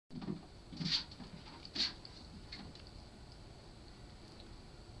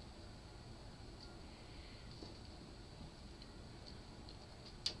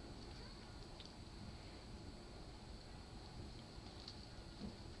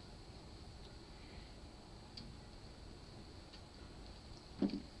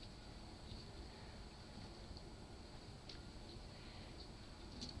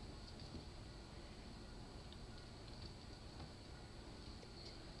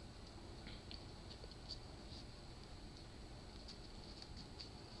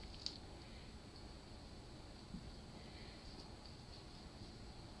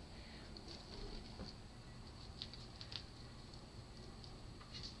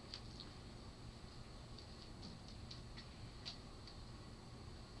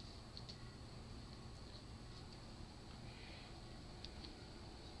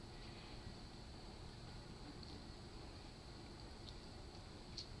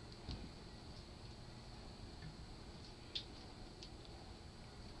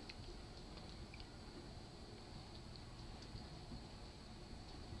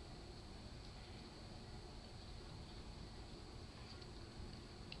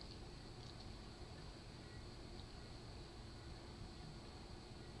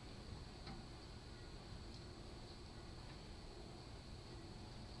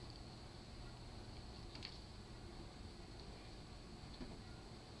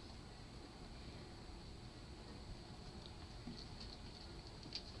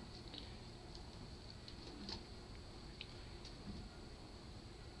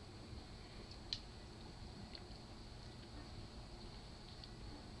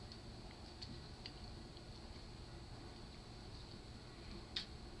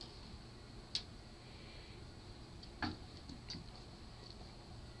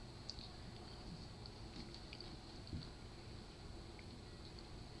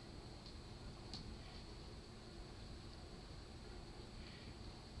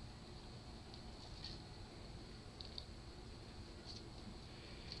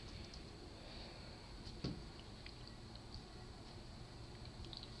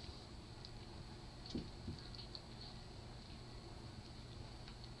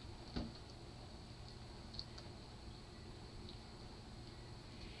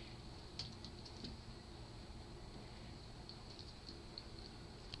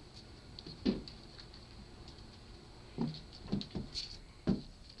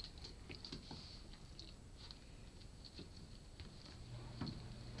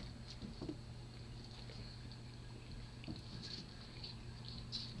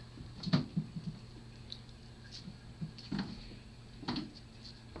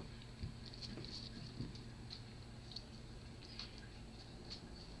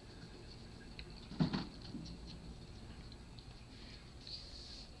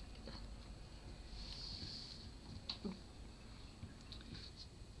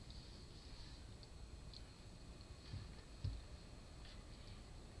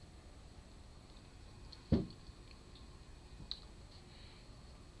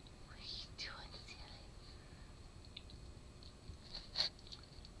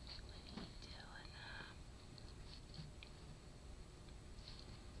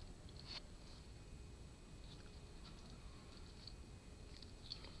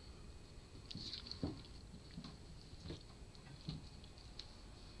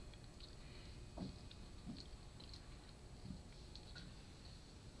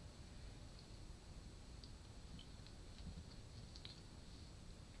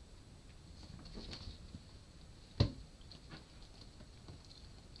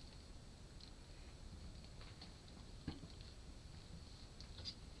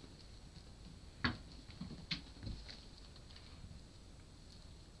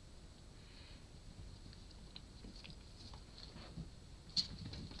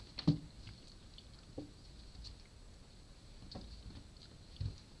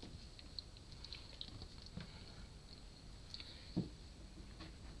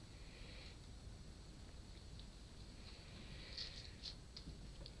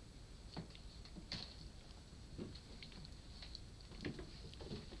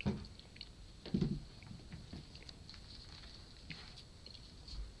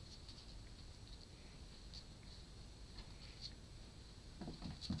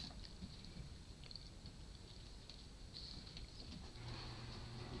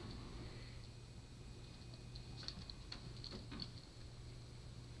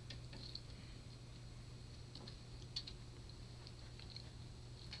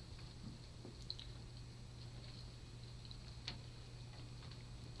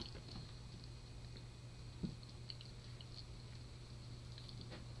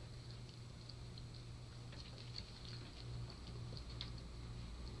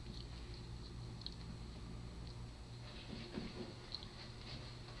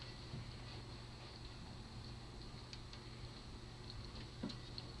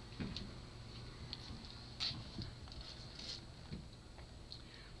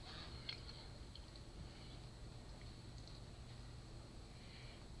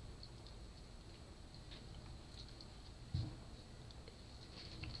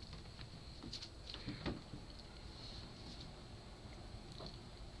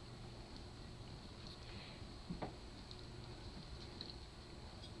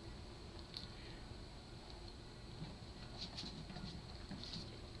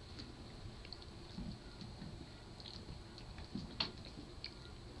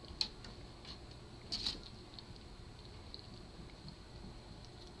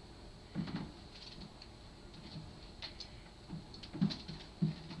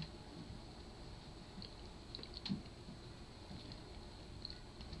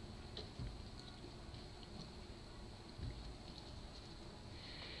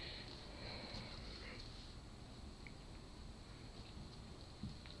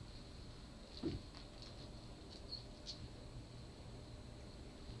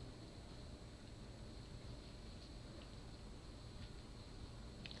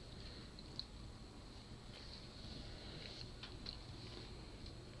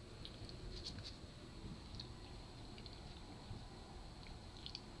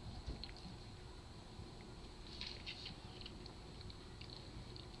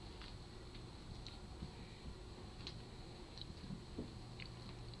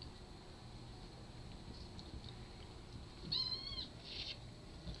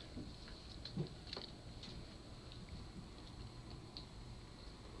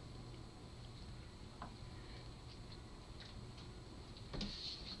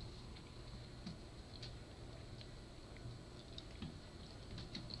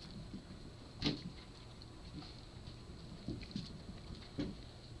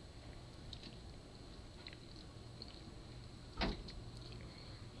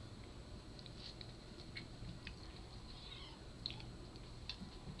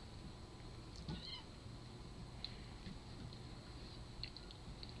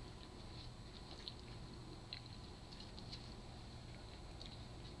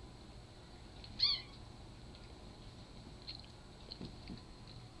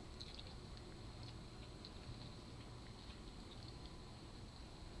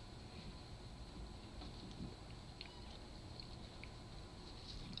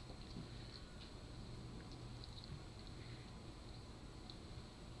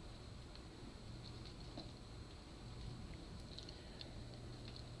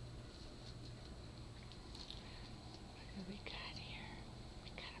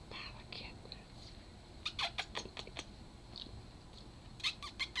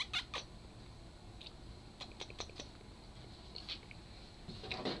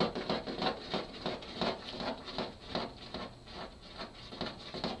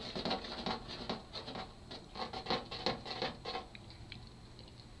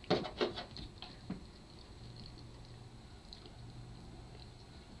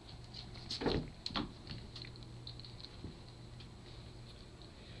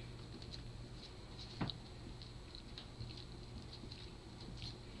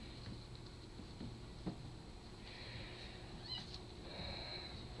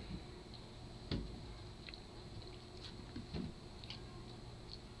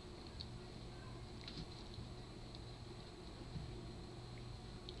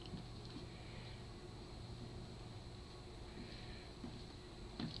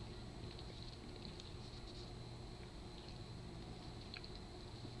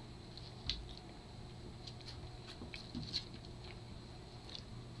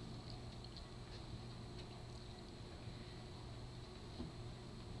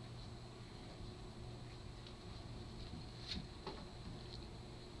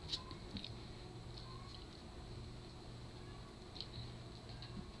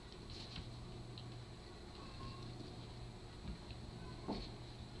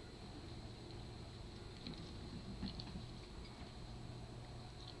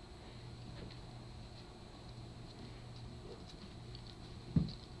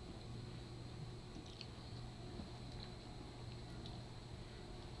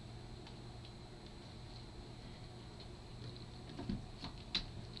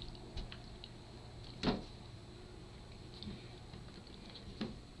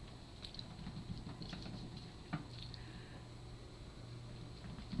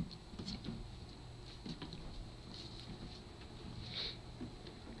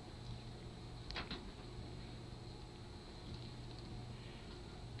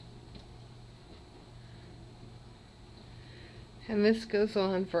And this goes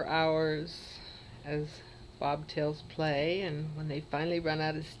on for hours as bobtails play, and when they finally run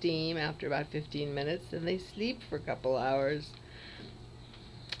out of steam after about 15 minutes, then they sleep for a couple hours.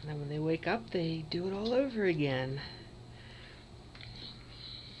 And then when they wake up, they do it all over again.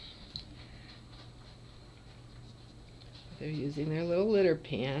 They're using their little litter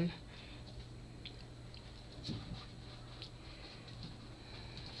pan.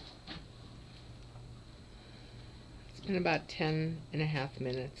 It's been about 10.5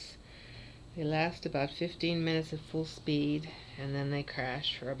 minutes. They last about 15 minutes at full speed, and then they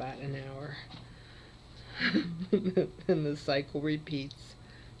crash for about an hour. And the cycle repeats.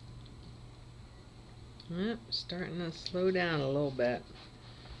 Yep, starting to slow down a little bit.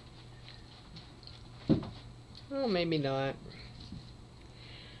 Well, maybe not.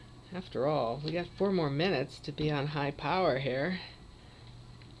 After all, we got 4 more minutes to be on high power here.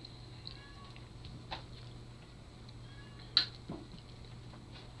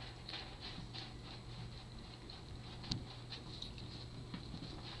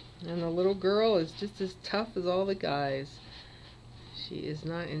 And the little girl is just as tough as all the guys. She is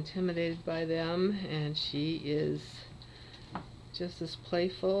not intimidated by them, and she is just as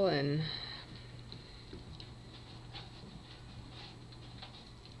playful. And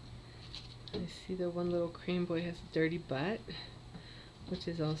I see the one little cream boy has a dirty butt, which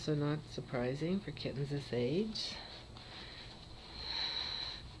is also not surprising for kittens this age.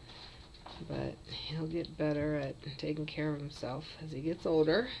 But he'll get better at taking care of himself as he gets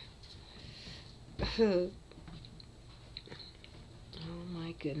older. Oh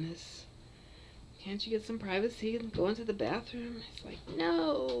my goodness. Can't you get some privacy and go into the bathroom? It's like,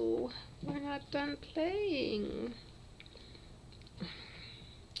 no, we're not done playing.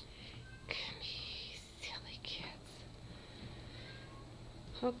 Silly kids.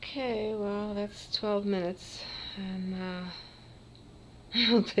 Okay, well, that's 12 minutes, and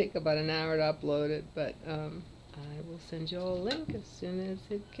it'll take about an hour to upload it, but I will send you all a link as soon as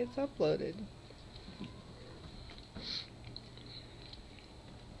it gets uploaded.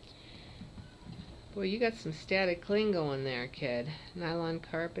 Boy, you got some static cling going there, kid. Nylon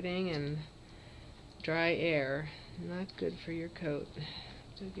carpeting and dry air. Not good for your coat.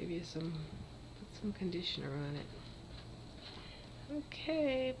 So give you some, put some conditioner on it.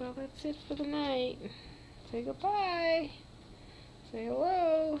 Okay, well, that's it for the night. Say goodbye. Say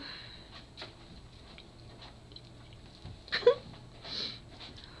hello.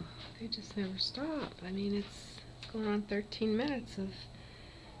 They just never stop. I mean, it's going on 13 minutes of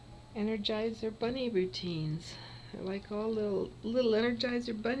Energizer bunny routines. They're like all little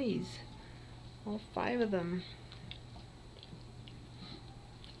Energizer bunnies. All 5 of them.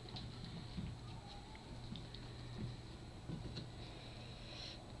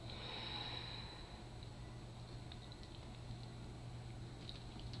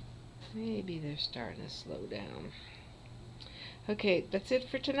 Maybe they're starting to slow down. Okay, that's it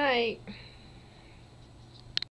for tonight.